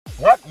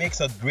makes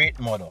a great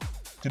mother?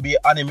 To be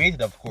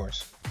animated, of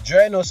course.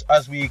 Join us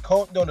as we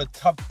count down the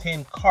top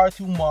 10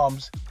 cartoon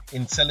moms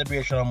in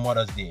celebration of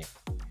Mother's Day.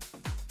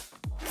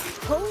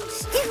 Hold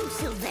still,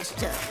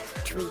 Sylvester.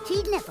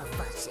 Tweety never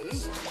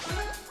fusses.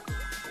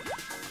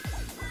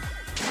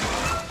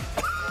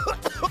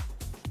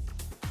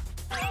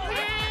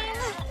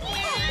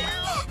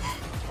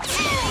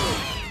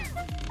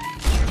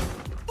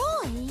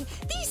 Boy,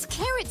 these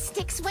carrot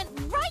sticks went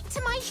right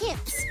to my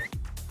hips.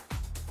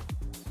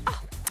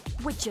 Oh,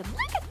 would you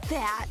look at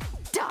that?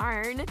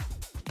 Darn.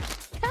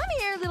 Come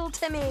here, little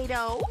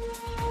tomato.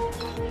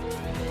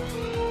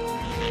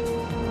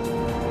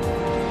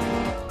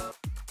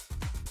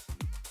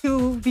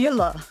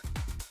 Uvula.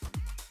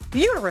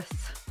 Uterus.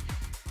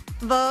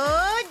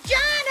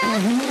 Vagina!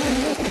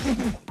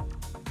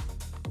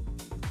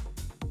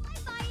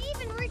 Wi-Fi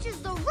even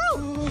reaches the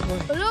roof.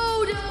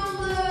 Hello down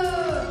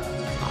there!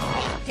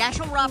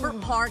 Dashiell Robert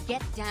Parr,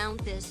 get down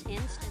this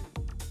instant.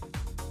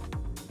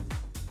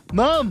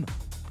 Mom!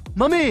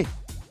 Mommy!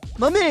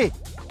 Mommy!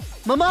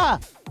 Mama!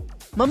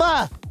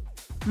 Mama!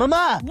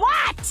 Mama!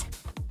 What?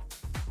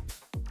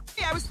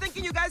 Hey, I was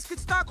thinking you guys could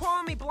start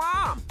calling me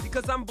Blom,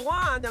 because I'm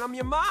blonde and I'm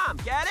your mom,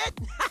 get it?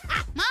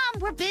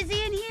 Mom, we're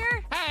busy in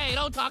here. Hey,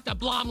 don't talk to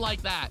Blom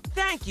like that.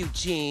 Thank you,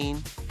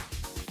 Gene.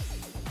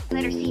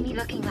 Let her see me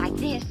looking like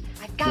this.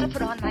 I've got to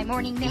put on my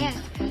morning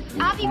mask.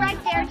 I'll be right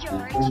there,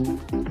 George.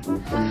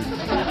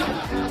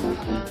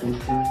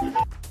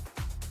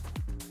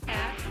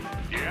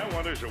 Yeah,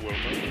 what is it,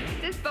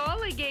 Wilma? This ball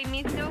they gave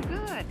me is no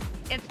good.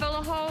 It's full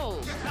of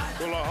holes.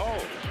 Full of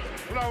holes.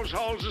 Those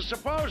holes are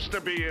supposed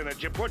to be in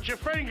it. You put your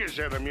fingers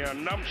in them, you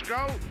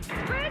numbskull.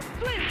 Fred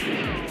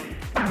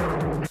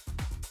Flintstone.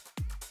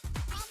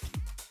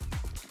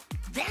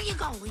 There you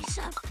go,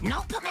 Lisa.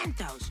 No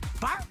pimentos.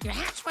 Bart, your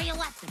hat's where you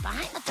left it,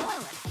 behind the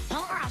toilet.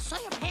 Homer, I'll sew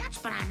your pants,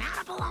 but I'm out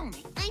of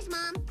bologna. Thanks,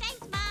 Mom.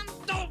 Thanks, Mom.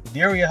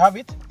 There you have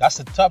it. That's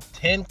the top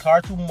 10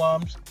 cartoon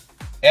moms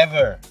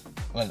ever.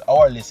 Well,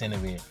 our list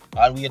anyway.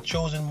 And we had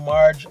chosen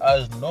Marge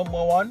as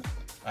number 1.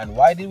 And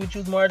why did we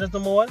choose Marge as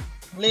number 1?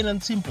 Plain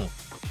and simple.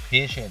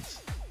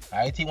 Patience.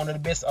 I think one of the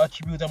best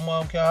attributes a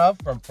mom can have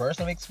from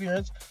personal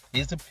experience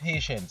is the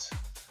patience.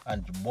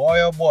 And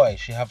boy oh boy,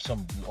 she have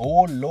some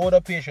whole load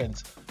of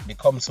patience when it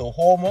comes to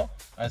Homer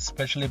and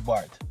especially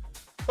Bart.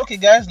 Okay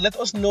guys, let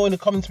us know in the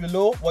comments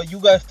below what you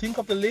guys think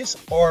of the list,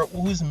 or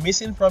who's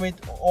missing from it,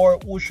 or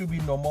who should be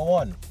number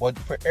 1. But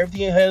for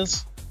everything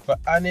else, for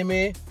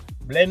anime,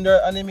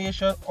 Blender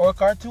animation or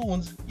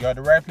cartoons, you're at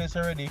the right place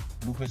already.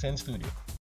 Blue% Studio.